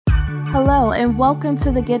Hello, and welcome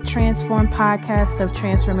to the Get Transformed podcast of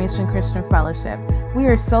Transformation Christian Fellowship. We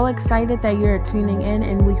are so excited that you're tuning in,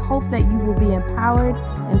 and we hope that you will be empowered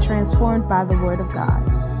and transformed by the Word of God.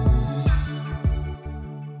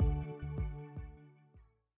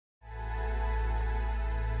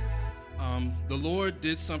 The Lord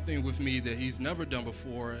did something with me that He's never done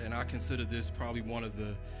before, and I consider this probably one of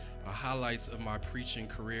the highlights of my preaching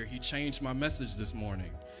career. He changed my message this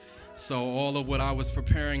morning. So all of what I was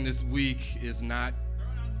preparing this week is not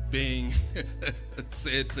being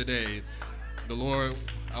said today.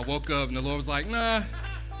 I woke up and the Lord was like, nah,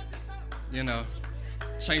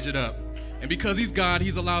 change it up. And because He's God,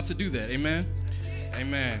 He's allowed to do that. Amen?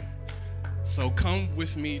 Amen. So come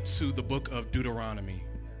with me to the book of Deuteronomy.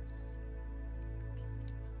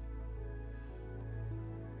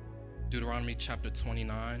 Deuteronomy chapter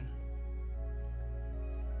 29,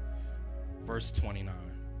 verse 29.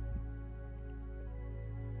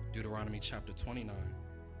 Deuteronomy chapter 29,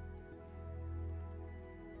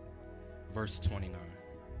 verse 29.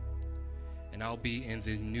 And I'll be in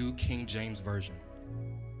the New King James Version.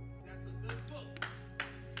 That's a good book.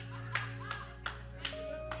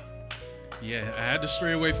 Yeah, I had to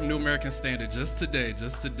stray away from New American Standard just today.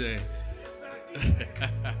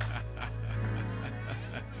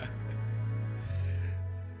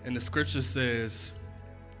 And the scripture says,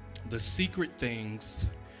 the secret things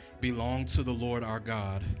belong to the Lord our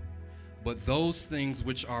God, but those things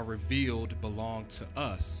which are revealed belong to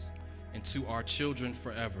us and to our children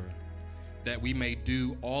forever, that we may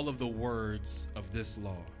do all of the words of this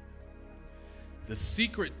law. The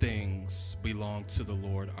secret things belong to the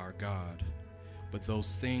Lord our God, but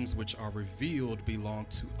those things which are revealed belong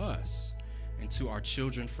to us and to our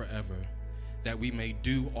children forever, that we may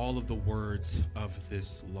do all of the words of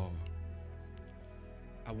this law.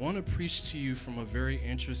 I want to preach to you from a very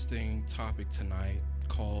interesting topic tonight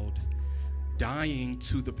called Dying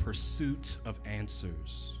to the Pursuit of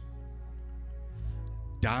Answers.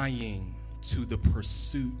 Dying to the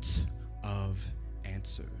pursuit of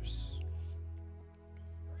answers.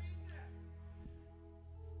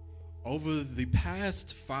 Over the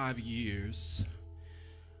past 5 years,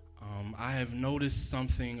 I have noticed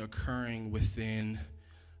something occurring within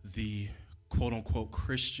the quote-unquote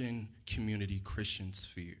Christian community, Christian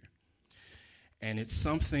sphere. And it's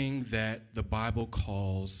something that the Bible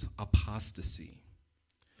calls apostasy.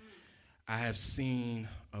 I have seen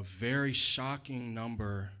a very shocking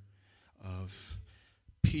number of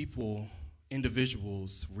people,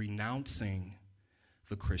 individuals, renouncing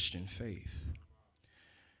the Christian faith.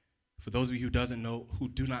 For those of you who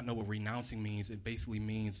do not know what renouncing means, it basically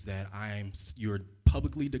means that you're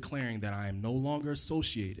publicly declaring that I am no longer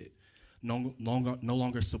associated, no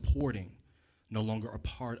longer supporting, no longer a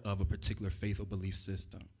part of a particular faith or belief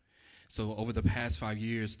system. So over the past 5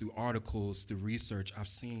 years, through articles, through research, I've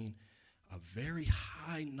seen a very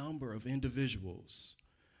high number of individuals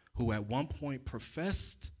who at one point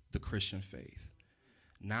professed the Christian faith,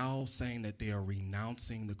 now saying that they are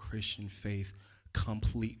renouncing the Christian faith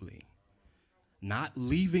completely. Not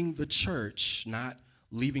leaving the church, not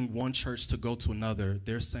leaving one church to go to another.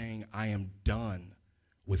 They're saying, I am done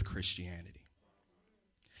with Christianity.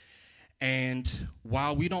 And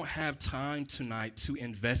while we don't have time tonight to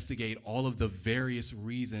investigate all of the various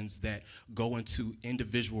reasons that go into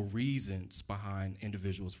individual reasons behind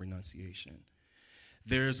individuals' renunciation,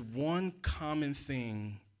 there's one common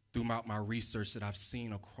thing throughout my research that I've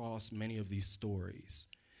seen across many of these stories.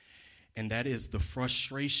 And that is the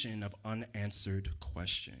frustration of unanswered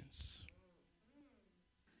questions.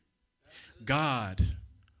 God,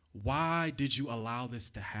 why did you allow this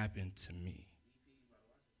to happen to me?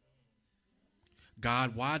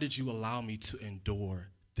 God, why did you allow me to endure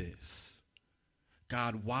this?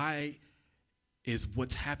 God, why is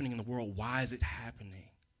what's happening in the world, why is it happening?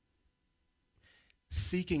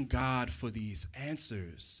 Seeking God for these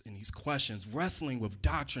answers and these questions, wrestling with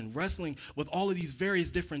doctrine, wrestling with all of these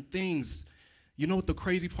various different things. You know what the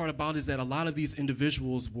crazy part about is that a lot of these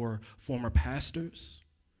individuals were former pastors,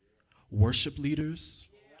 worship leaders,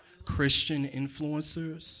 Christian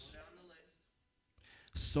influencers.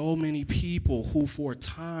 So many people who for a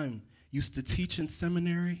time used to teach in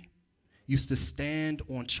seminary, used to stand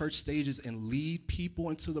on church stages and lead people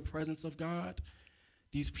into the presence of God.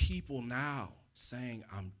 These people now saying,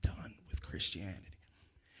 I'm done with Christianity.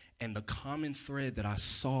 And the common thread that I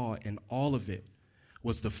saw in all of it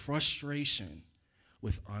was the frustration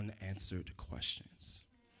with unanswered questions.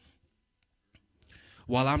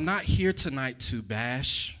 While I'm not here tonight to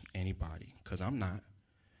bash anybody, because I'm not.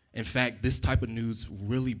 In fact, this type of news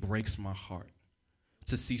really breaks my heart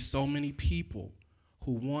to see so many people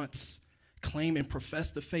who once claim and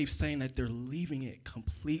profess the faith saying that they're leaving it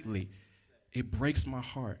completely. It breaks my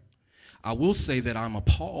heart. I will say that I'm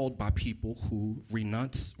appalled by people who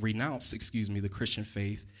renounce the Christian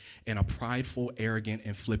faith in a prideful, arrogant,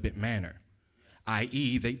 and flippant manner,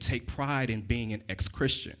 i.e., they take pride in being an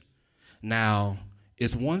ex-Christian. Now,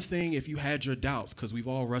 it's one thing if you had your doubts, because we've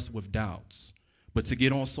all wrestled with doubts, but to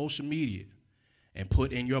get on social media and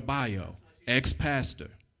put in your bio, ex-pastor,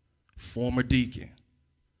 former deacon,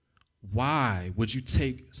 why would you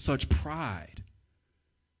take such pride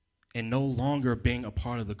and no longer being a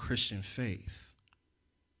part of the Christian faith?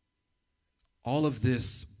 All of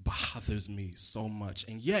this bothers me so much.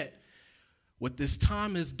 And yet, what this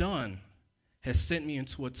time has done has sent me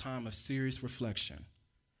into a time of serious reflection.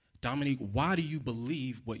 Dominique, why do you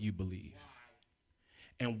believe what you believe?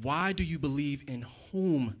 And why do you believe in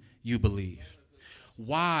whom you believe?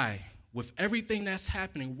 Why, with everything that's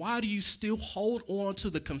happening, why do you still hold on to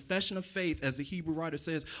the confession of faith, as the Hebrew writer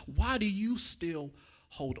says? Why do you still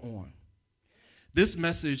hold on? This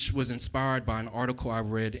message was inspired by an article I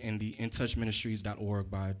read in the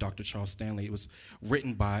intouchministries.org by Dr. Charles Stanley. It was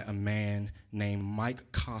written by a man named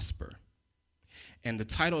Mike Cosper. And the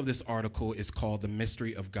title of this article is called The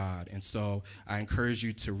Mystery of God. And so I encourage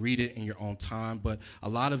you to read it in your own time. But a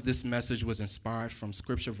lot of this message was inspired from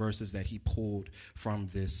scripture verses that he pulled from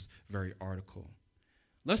this very article.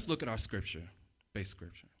 Let's look at our scripture, base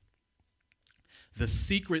scripture. The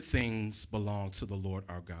secret things belong to the Lord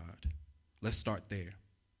our God. Let's start there.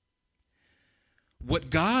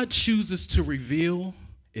 What God chooses to reveal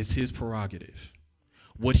is his prerogative.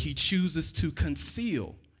 What he chooses to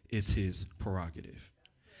conceal is his prerogative.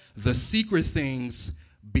 The secret things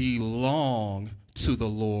belong to the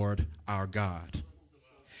Lord our God.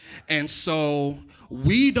 And so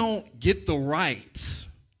we don't get the right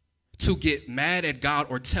to get mad at God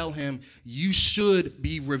or tell him you should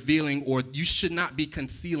be revealing or you should not be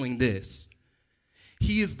concealing this.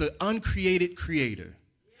 He is the uncreated creator,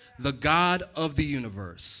 the God of the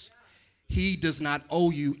universe. He does not owe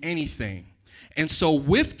you anything. And so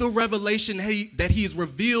with the revelation that he has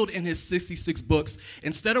revealed in his 66 books,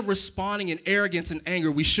 instead of responding in arrogance and anger,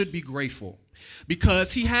 we should be grateful,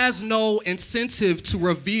 because he has no incentive to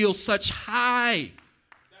reveal such high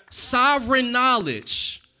sovereign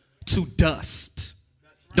knowledge to dust.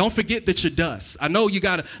 Don't forget that you're dust. I know you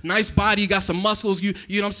got a nice body, you got some muscles, you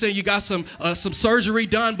know what I'm saying, you got some surgery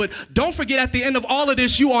done, but don't forget at the end of all of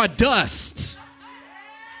this, you are dust.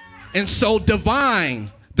 And so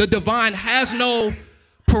the divine has no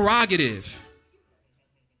prerogative,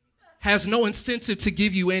 has no incentive to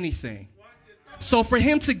give you anything. So for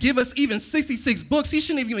him to give us even 66 books, he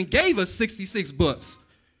shouldn't have even gave us 66 books.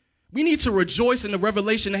 We need to rejoice in the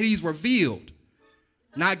revelation that he's revealed,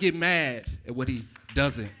 not get mad at what he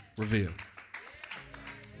doesn't reveal.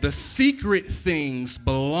 The secret things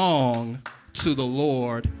belong to the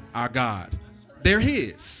Lord our God. They're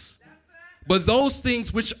his. But those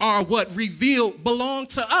things which are what revealed belong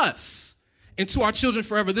to us and to our children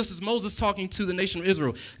forever. This is Moses talking to the nation of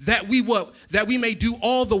Israel. That we may do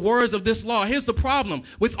all the words of this law. Here's the problem.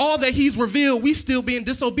 With all that he's revealed, we still being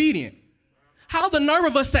disobedient. How the nerve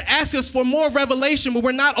of us to ask us for more revelation when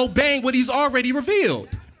we're not obeying what he's already revealed?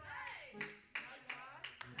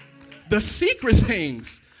 The secret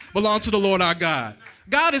things belong to the Lord our God.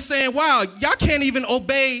 God is saying, wow, y'all can't even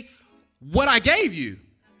obey what I gave you.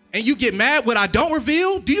 And you get mad when I don't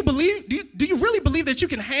reveal? Do you really believe that you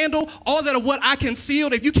can handle all that of what I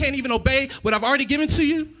concealed if you can't even obey what I've already given to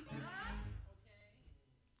you?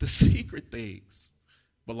 The secret things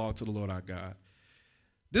belong to the Lord our God.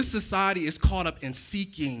 This society is caught up in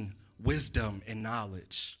seeking wisdom and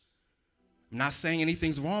knowledge. I'm not saying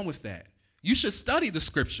anything's wrong with that. You should study the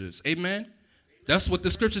scriptures. Amen? That's what the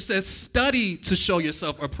scripture says. Study to show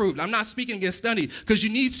yourself approved. I'm not speaking against study, because you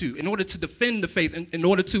need to in order to defend the faith, in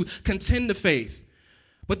order to contend the faith.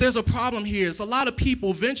 But there's a problem here. It's a lot of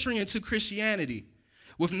people venturing into Christianity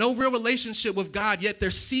with no real relationship with God, yet they're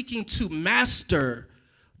seeking to master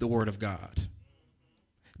the word of God.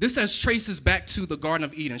 This has traces back to the Garden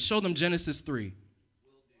of Eden. Show them Genesis 3.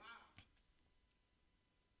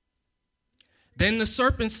 Then the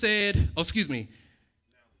serpent said,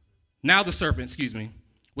 Now the serpent,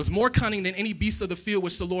 was more cunning than any beast of the field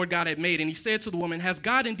which the Lord God had made. And he said to the woman, has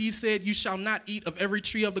God indeed said, you shall not eat of every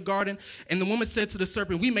tree of the garden? And the woman said to the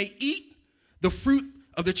serpent, we may eat the fruit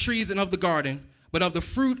of the trees and of the garden, but of the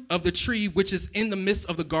fruit of the tree which is in the midst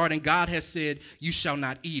of the garden, God has said, you shall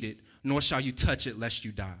not eat it, nor shall you touch it, lest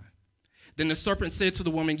you die. Then the serpent said to the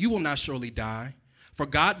woman, you will not surely die. For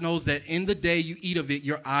God knows that in the day you eat of it,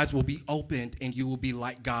 your eyes will be opened, and you will be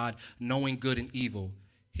like God, knowing good and evil.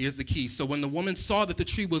 Here's the key. So when the woman saw that the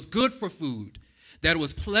tree was good for food, that it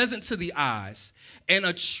was pleasant to the eyes, and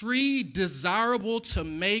a tree desirable to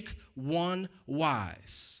make one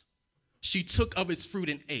wise, she took of its fruit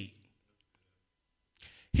and ate.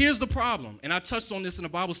 Here's the problem, and I touched on this in a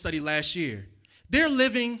Bible study last year. They're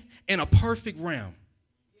living in a perfect realm.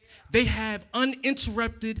 They have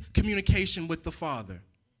uninterrupted communication with the Father.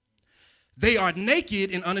 They are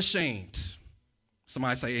naked and unashamed.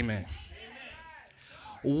 Somebody say amen.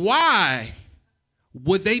 Why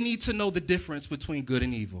would they need to know the difference between good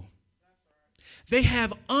and evil? They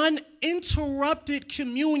have uninterrupted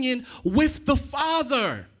communion with the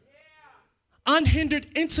Father. Unhindered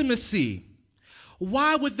intimacy.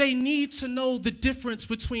 Why would they need to know the difference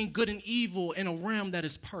between good and evil in a realm that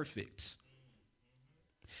is perfect?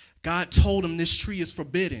 God told them this tree is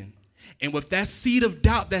forbidden. And with that seed of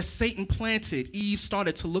doubt that Satan planted, Eve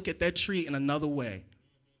started to look at that tree in another way.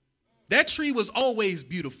 That tree was always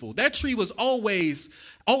beautiful. That tree was always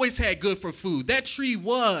had good for food. That tree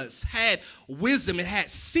had wisdom. It had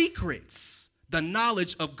secrets, the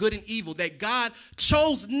knowledge of good and evil that God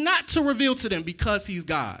chose not to reveal to them because he's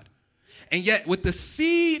God. And yet with the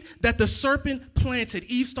seed that the serpent planted,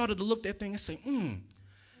 Eve started to look at that thing and say,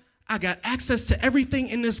 I got access to everything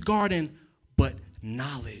in this garden, but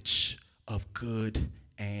knowledge of good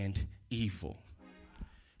and evil.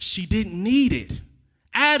 She didn't need it.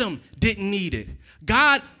 Adam didn't need it.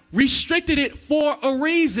 God restricted it for a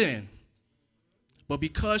reason. But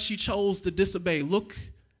because she chose to disobey, look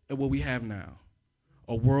at what we have now,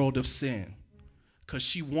 a world of sin. Because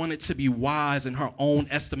she wanted to be wise in her own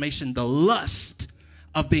estimation, the lust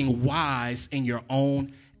of being wise in your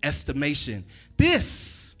own estimation.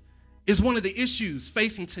 This is one of the issues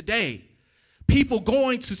facing today. People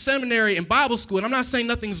going to seminary and Bible school, and I'm not saying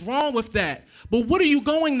nothing's wrong with that, but what are you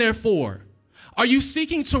going there for? Are you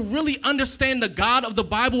seeking to really understand the God of the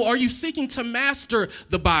Bible? Or are you seeking to master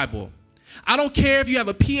the Bible? I don't care if you have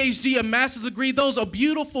a PhD, a master's degree. Those are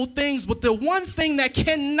beautiful things. But the one thing that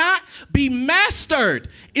cannot be mastered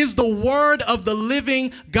is the word of the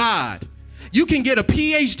living God. You can get a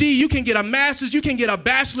PhD, you can get a master's, you can get a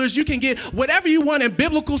bachelor's, you can get whatever you want in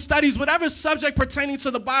biblical studies, whatever subject pertaining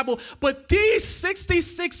to the Bible. But these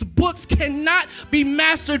 66 books cannot be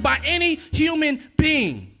mastered by any human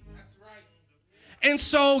being. And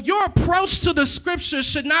so your approach to the scriptures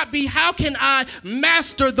should not be, how can I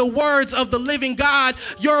master the words of the living God?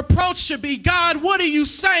 Your approach should be, God, what are you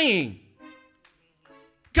saying?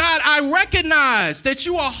 God, I recognize that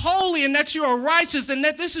you are holy and that you are righteous and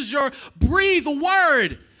that this is your breathed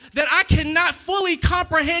word, that I cannot fully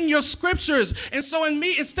comprehend your scriptures. And so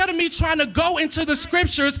instead of me trying to go into the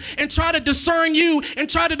scriptures and try to discern you and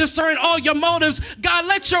try to discern all your motives, God,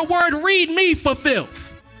 let your word read me for filth.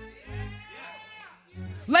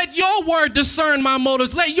 Let your word discern my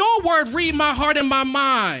motives. Let your word read my heart and my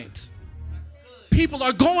mind. People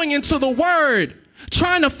are going into the word,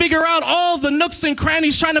 trying to figure out all the nooks and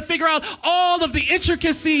crannies, trying to figure out all of the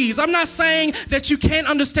intricacies. I'm not saying that you can't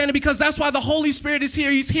understand it, because that's why the Holy Spirit is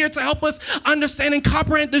here. He's here to help us understand and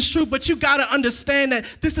comprehend this truth. But you got to understand that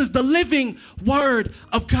this is the living word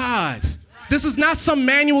of God. This is not some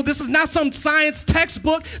manual. This is not some science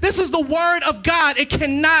textbook. This is the word of God. It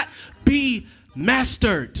cannot be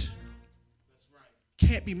mastered.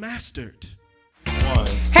 Can't be mastered.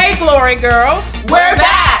 Hey, Glory Girls. We're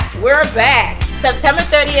back. We're back. September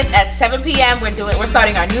 30th at 7 p.m. We're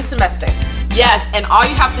starting our new semester. Yes, and all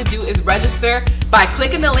you have to do is register by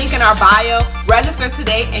clicking the link in our bio. Register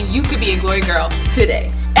today, and you could be a Glory Girl today.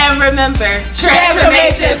 And remember,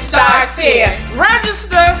 transformation starts here.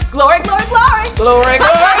 Register. Glory, glory, glory. Glory,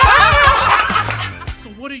 glory. So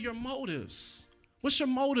what are your motives? What's your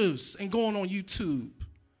motives in going on YouTube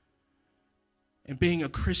and being a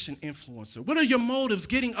Christian influencer? What are your motives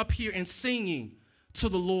getting up here and singing to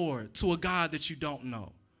the Lord, to a God that you don't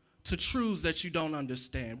know, to truths that you don't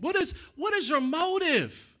understand? What is your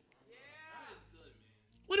motive?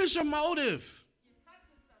 What is your motive?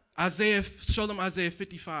 Show them Isaiah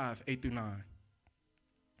 55, 8-9.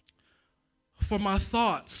 For my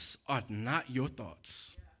thoughts are not your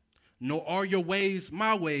thoughts, nor are your ways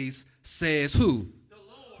my ways, says who?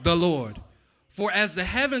 The Lord. For as the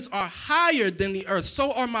heavens are higher than the earth,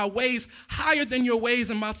 so are my ways higher than your ways,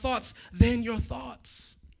 and my thoughts than your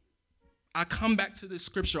thoughts. I come back to this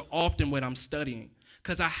scripture often when I'm studying,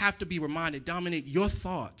 because I have to be reminded, Dominic, your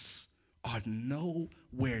thoughts are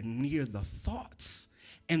nowhere near the thoughts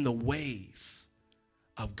and the ways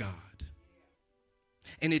of God.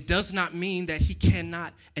 And it does not mean that he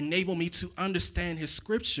cannot enable me to understand his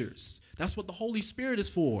scriptures. That's what the Holy Spirit is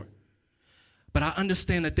for. But I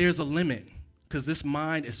understand that there's a limit, because this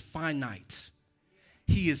mind is finite.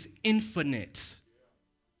 He is infinite.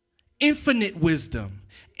 Infinite wisdom,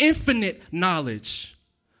 infinite knowledge.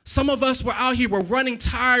 Some of us, we're out here, we're running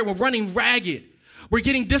tired, we're running ragged. We're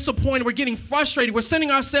getting disappointed, we're getting frustrated, we're sending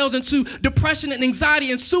ourselves into depression and anxiety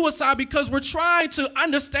and suicide because we're trying to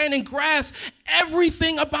understand and grasp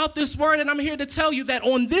everything about this word. And I'm here to tell you that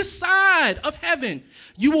on this side of heaven,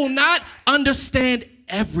 you will not understand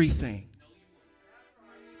everything.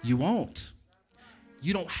 You won't.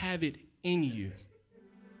 You don't have it in you.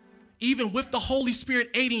 Even with the Holy Spirit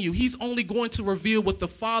aiding you, he's only going to reveal what the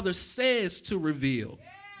Father says to reveal.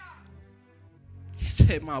 He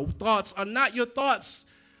said, my thoughts are not your thoughts,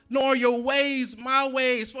 nor your ways my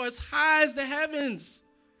ways. For as high as the heavens,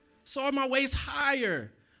 so are my ways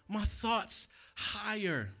higher, my thoughts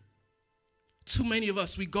higher. Too many of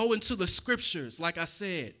us, we go into the scriptures, like I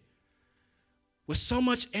said, with so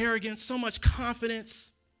much arrogance, so much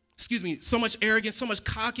confidence, so much arrogance, so much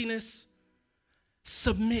cockiness.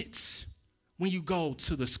 Submit when you go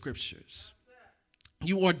to the scriptures.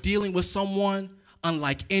 You are dealing with someone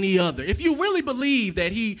unlike any other. If you really believe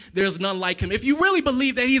that there's none like him, if you really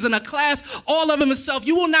believe that he's in a class all of himself,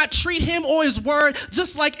 you will not treat him or his word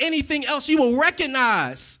just like anything else. You will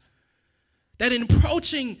recognize that in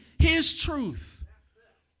approaching his truth,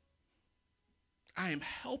 I am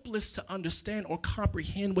helpless to understand or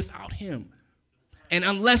comprehend without him. And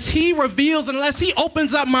unless he reveals, unless he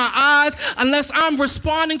opens up my eyes, unless I'm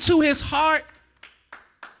responding to his heart,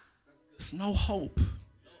 there's no hope.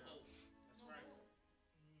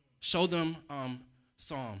 Show them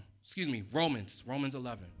Romans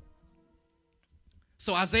 11.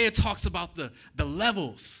 So Isaiah talks about the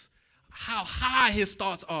levels, how high his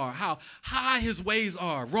thoughts are, how high his ways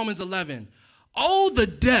are. Romans 11. Oh, the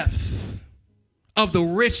depth of the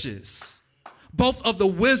riches, both of the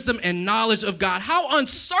wisdom and knowledge of God. How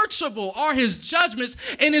unsearchable are his judgments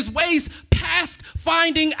and his ways past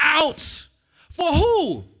finding out. For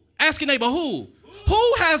who? Ask your neighbor, who?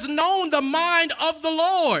 Who has known the mind of the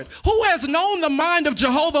Lord? Who has known the mind of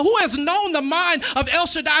Jehovah? Who has known the mind of El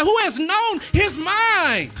Shaddai? Who has known his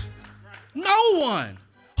mind? No one.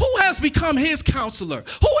 Who has become his counselor?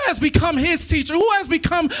 Who has become his teacher? Who has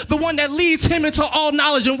become the one that leads him into all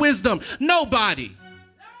knowledge and wisdom? Nobody.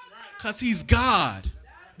 Because he's God,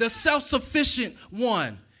 the self-sufficient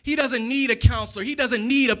one. He doesn't need a counselor. He doesn't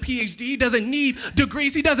need a PhD. He doesn't need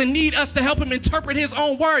degrees. He doesn't need us to help him interpret his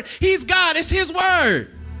own word. He's God. It's his word.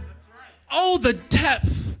 Oh, the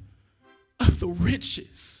depth of the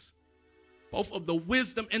riches, both of the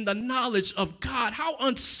wisdom and the knowledge of God. How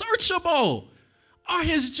unsearchable are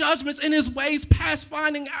his judgments and his ways past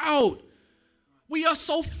finding out. We are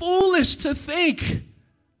so foolish to think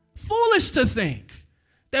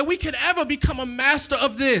that we could ever become a master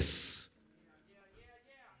of this.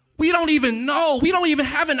 We don't even know. We don't even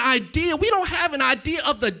have an idea. We don't have an idea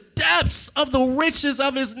of the depths of the riches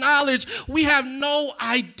of his knowledge. We have no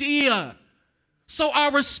idea. So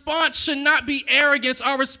our response should not be arrogance.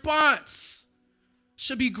 Our response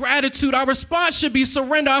should be gratitude. Our response should be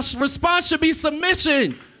surrender. Our response should be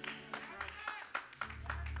submission.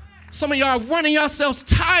 Some of y'all are running yourselves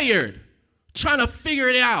tired, trying to figure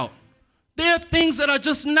it out. There are things that are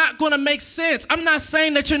just not going to make sense. I'm not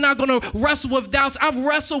saying that you're not going to wrestle with doubts. I've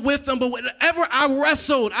wrestled with them, but whenever I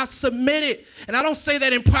wrestled, I submitted. And I don't say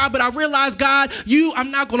that in pride, but I realize, God,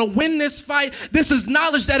 I'm not going to win this fight. This is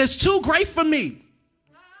knowledge that is too great for me.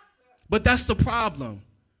 But that's the problem.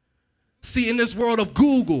 See, in this world of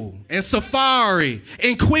Google and Safari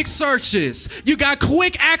and quick searches, you got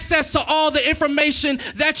quick access to all the information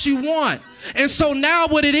that you want. And so now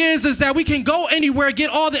what it is that we can go anywhere,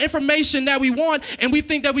 get all the information that we want, and we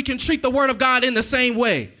think that we can treat the word of God in the same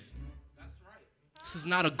way. That's right. This is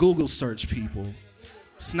not a Google search, people.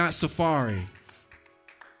 It's not Safari.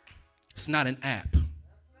 It's not an app.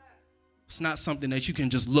 It's not something that you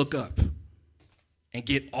can just look up and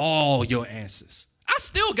get all your answers. I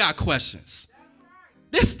still got questions.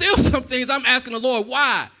 There's still some things I'm asking the Lord,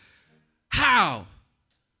 why? How?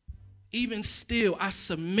 Even still, I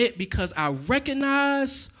submit because I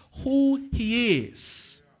recognize who he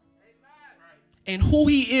is. And who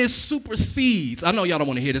he is supersedes. I know y'all don't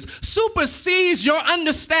want to hear this. Supersedes your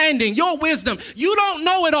understanding, your wisdom. You don't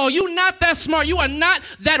know it all. You're not that smart. You are not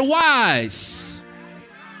that wise.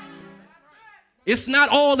 It's not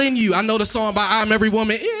all in you. I know the song by I'm Every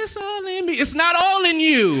Woman. It's all in me. It's not all in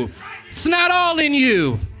you. It's not all in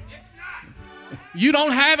you. You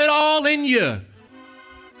don't have it all in you.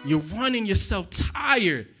 You're running yourself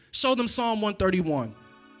tired. Show them Psalm 131.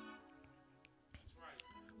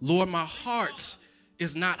 Lord, my heart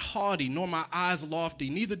is not haughty, nor my eyes lofty.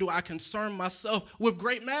 Neither do I concern myself with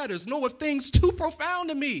great matters, nor with things too profound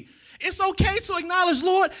to me. It's okay to acknowledge,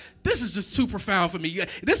 Lord, this is just too profound for me.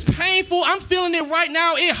 This is painful. I'm feeling it right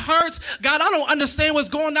now. It hurts. God, I don't understand what's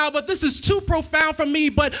going on, but this is too profound for me.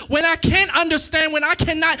 But when I can't understand, when I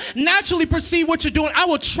cannot naturally perceive what you're doing, I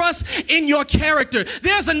will trust in your character.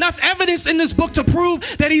 There's enough evidence in this book to prove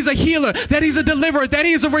that he's a healer, that he's a deliverer, that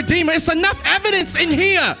he is a redeemer. It's enough evidence in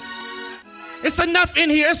here. It's enough in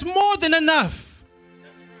here. It's more than enough.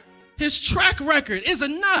 His track record is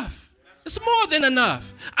enough. It's more than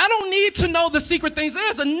enough. I don't need to know the secret things.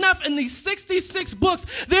 There's enough in these 66 books.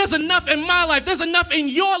 There's enough in my life. There's enough in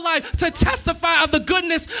your life to testify of the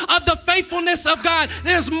goodness, of the faithfulness of God.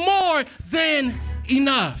 There's more than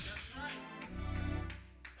enough.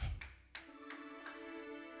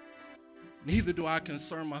 Neither do I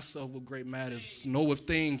concern myself with great matters, nor with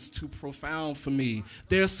things too profound for me.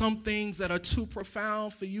 There are some things that are too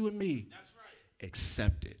profound for you and me.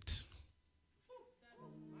 Accept it.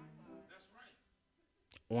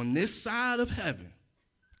 On this side of heaven,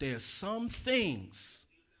 there are some things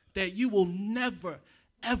that you will never,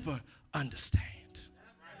 ever understand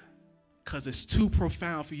because it's too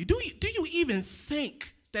profound for you. Do you even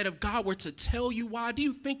think that if God were to tell you why, do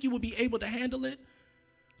you think you would be able to handle it?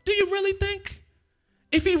 Do you really think?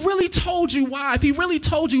 If he really told you why, if he really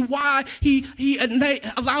told you why he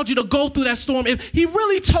allowed you to go through that storm, if he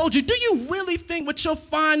really told you, do you really think with your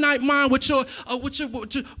finite mind, with your oh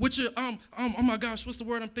my gosh, what's the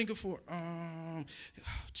word I'm thinking for?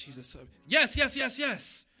 Jesus.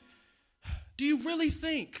 Yes. Do you really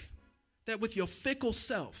think that with your fickle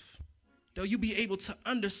self, that you'll be able to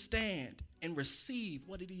understand and receive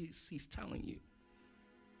what it is he's telling you?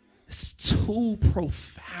 It's too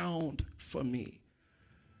profound for me.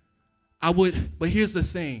 But here's the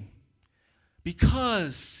thing.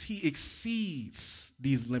 Because he exceeds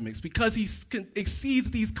these limits, because he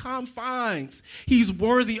exceeds these confines, he's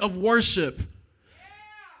worthy of worship.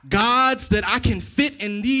 Gods that I can fit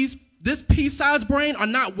in this pea-sized brain are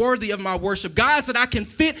not worthy of my worship. Gods that I can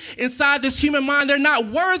fit inside this human mind, they're not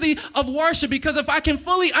worthy of worship, because if I can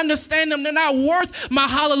fully understand them, they're not worth my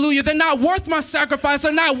hallelujah. They're not worth my sacrifice.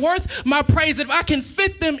 They're not worth my praise. If I can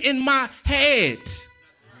fit them in my head.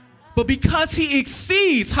 But because he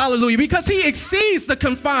exceeds, hallelujah, because he exceeds the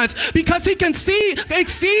confines, because he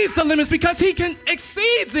exceeds the limits, because he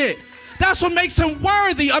exceeds it. That's what makes him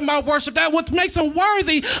worthy of my worship. That's what makes him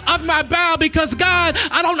worthy of my bow. Because God,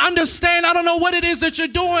 I don't understand. I don't know what it is that you're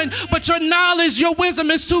doing, but your knowledge, your wisdom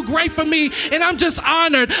is too great for me. And I'm just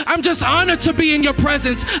honored. I'm just honored to be in your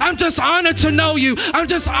presence. I'm just honored to know you. I'm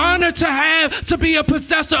just honored to be a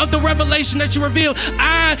possessor of the revelation that you reveal.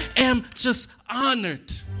 I am just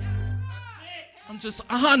honored. I'm just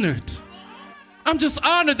honored. I'm just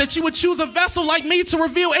honored that you would choose a vessel like me to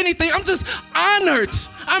reveal anything. I'm just honored.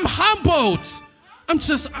 I'm humbled. I'm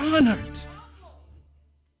just honored.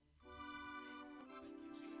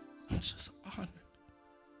 I'm just honored.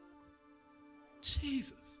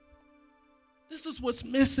 Jesus. This is what's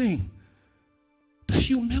missing. The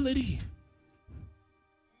humility.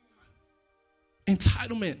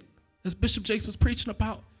 Entitlement. As Bishop Jakes was preaching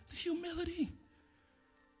about. The humility.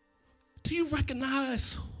 Do you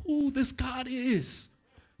recognize who this God is?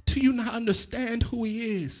 Do you not understand who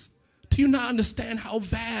he is? Do you not understand how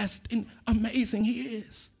vast and amazing he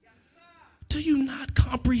is? Do you not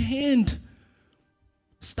comprehend?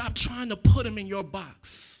 Stop trying to put him in your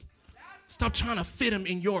box. Stop trying to fit him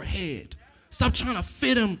in your head. Stop trying to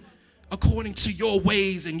fit him according to your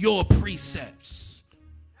ways and your precepts.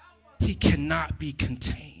 He cannot be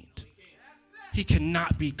contained. He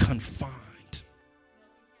cannot be confined.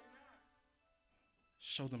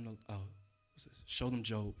 Show them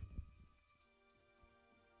Job.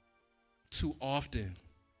 Too often,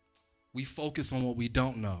 we focus on what we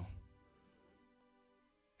don't know.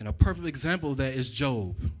 And a perfect example of that is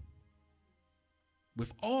Job.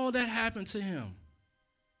 With all that happened to him,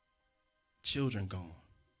 children gone,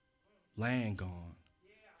 land gone,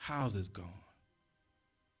 houses gone.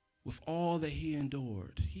 With all that he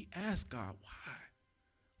endured, he asked God, why?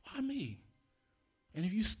 Why me? And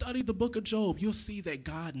if you study the book of Job, you'll see that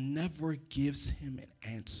God never gives him an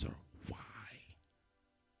answer why.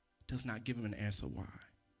 Does not give him an answer why.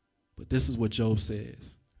 But this is what Job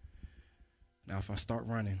says. Now, if I start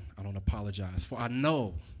running, I don't apologize. For I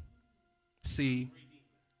know, see,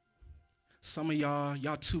 some of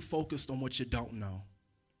y'all too focused on what you don't know.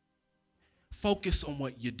 Focus on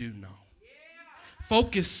what you do know.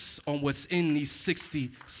 Focus on what's in these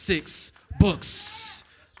 66 books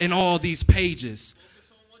and all these pages.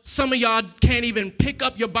 Some of y'all can't even pick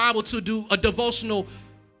up your Bible to do a devotional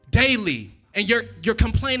daily. And you're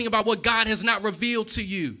complaining about what God has not revealed to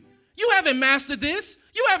you. You haven't mastered this.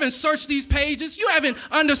 You haven't searched these pages. You haven't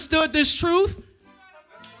understood this truth.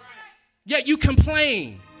 Yet you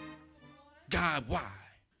complain. God, why?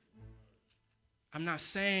 I'm not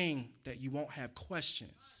saying that you won't have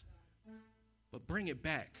questions, but bring it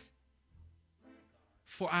back.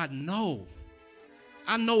 For I know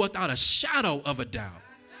without a shadow of a doubt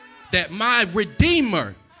that my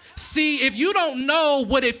Redeemer. See, if you don't know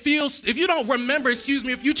what it feels, if you don't remember, if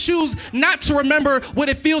you choose not to remember what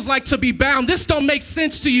it feels like to be bound, this don't make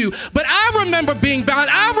sense to you. But I remember being bound.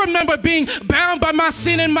 I remember being bound by my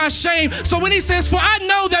sin and my shame. So when he says, for I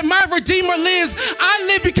know that my Redeemer lives, I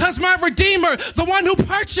live because my Redeemer, the one who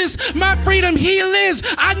purchased my freedom, he lives.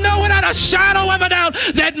 I know without a shadow of a doubt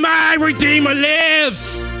that my Redeemer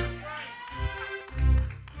lives.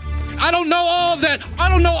 I don't know all that. I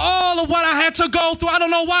don't know all of what I had to go through. I don't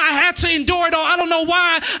know why I had to endure it all. I don't know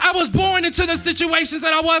why I was born into the situations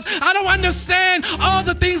that I was. I don't understand all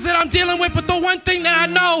the things that I'm dealing with. But the one thing that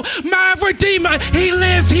I know, my Redeemer, he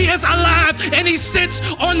lives, he is alive, and he sits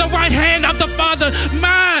on the right hand of the Father.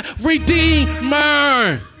 My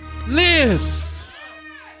Redeemer lives.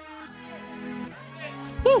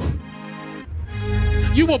 Whew.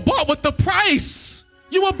 You were bought with the price.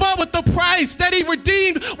 You were bought with the price that he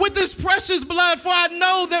redeemed with his precious blood. For I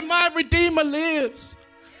know that my Redeemer lives.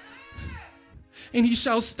 And he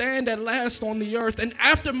shall stand at last on the earth. And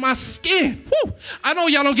after my skin, whew, I know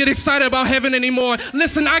y'all don't get excited about heaven anymore.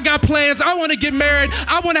 Listen, I got plans. I want to get married.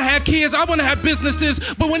 I want to have kids. I want to have businesses.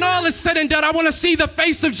 But when all is said and done, I want to see the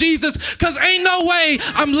face of Jesus. Because ain't no way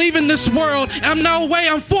I'm leaving this world. And no way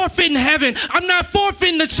I'm forfeiting heaven. I'm not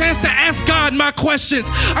forfeiting the chance to ask God my questions.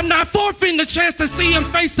 I'm not forfeiting the chance to see him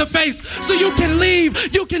face to face. So you can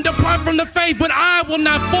leave. You can depart from the faith. But I will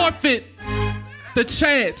not forfeit the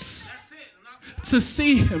chance to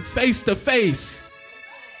see him face to face,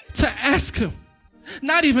 to ask him,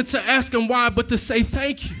 not even to ask him why, but to say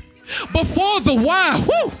thank you. Before the why,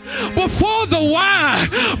 whoo, before the why,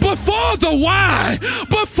 before the why,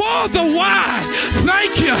 before the why.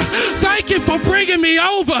 Thank you for bringing me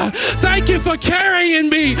over. Thank you for carrying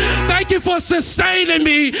me. Thank you for sustaining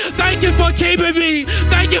me. Thank you for keeping me.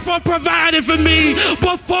 Thank you for providing for me.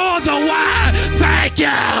 Before the why, thank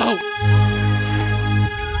you.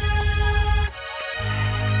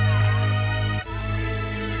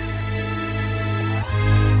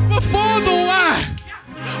 Before the why,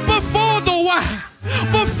 before the why,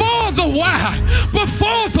 before the why,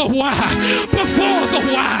 before the why, before the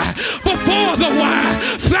why, before the why.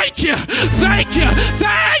 Thank you, thank you,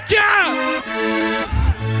 thank you.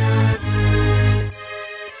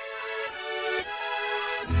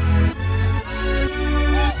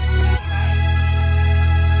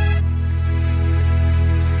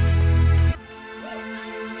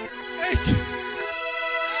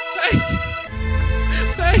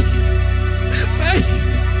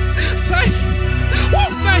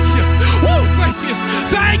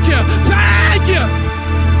 Thank you.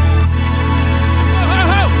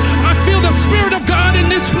 I feel the Spirit of God in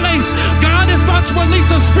this place. God is about to release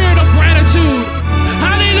a spirit of gratitude.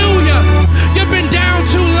 Hallelujah. You've been down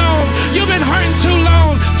too long. You've been hurting too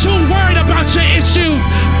long. Too worried about your issues.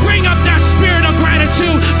 Bring up that spirit of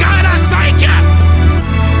gratitude. God, I thank you.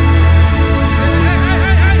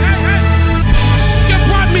 You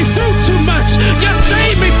brought me through too much. You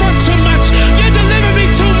saved me from too much. You delivered me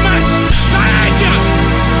too much. Thank you.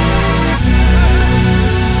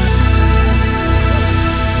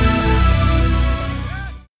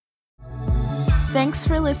 Thanks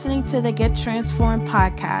for listening to the Get Transformed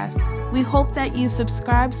podcast. We hope that you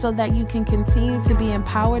subscribe so that you can continue to be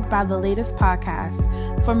empowered by the latest podcast.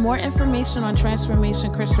 For more information on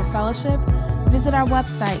Transformation Christian Fellowship, visit our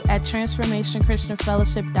website at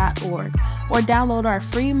transformationchristianfellowship.org or download our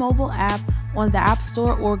free mobile app on the App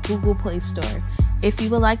Store or Google Play Store. If you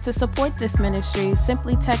would like to support this ministry,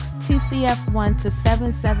 simply text TCF1 to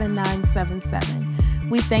 77977.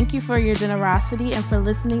 We thank you for your generosity and for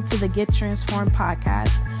listening to the Get Transformed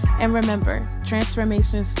podcast. And remember,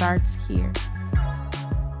 transformation starts here.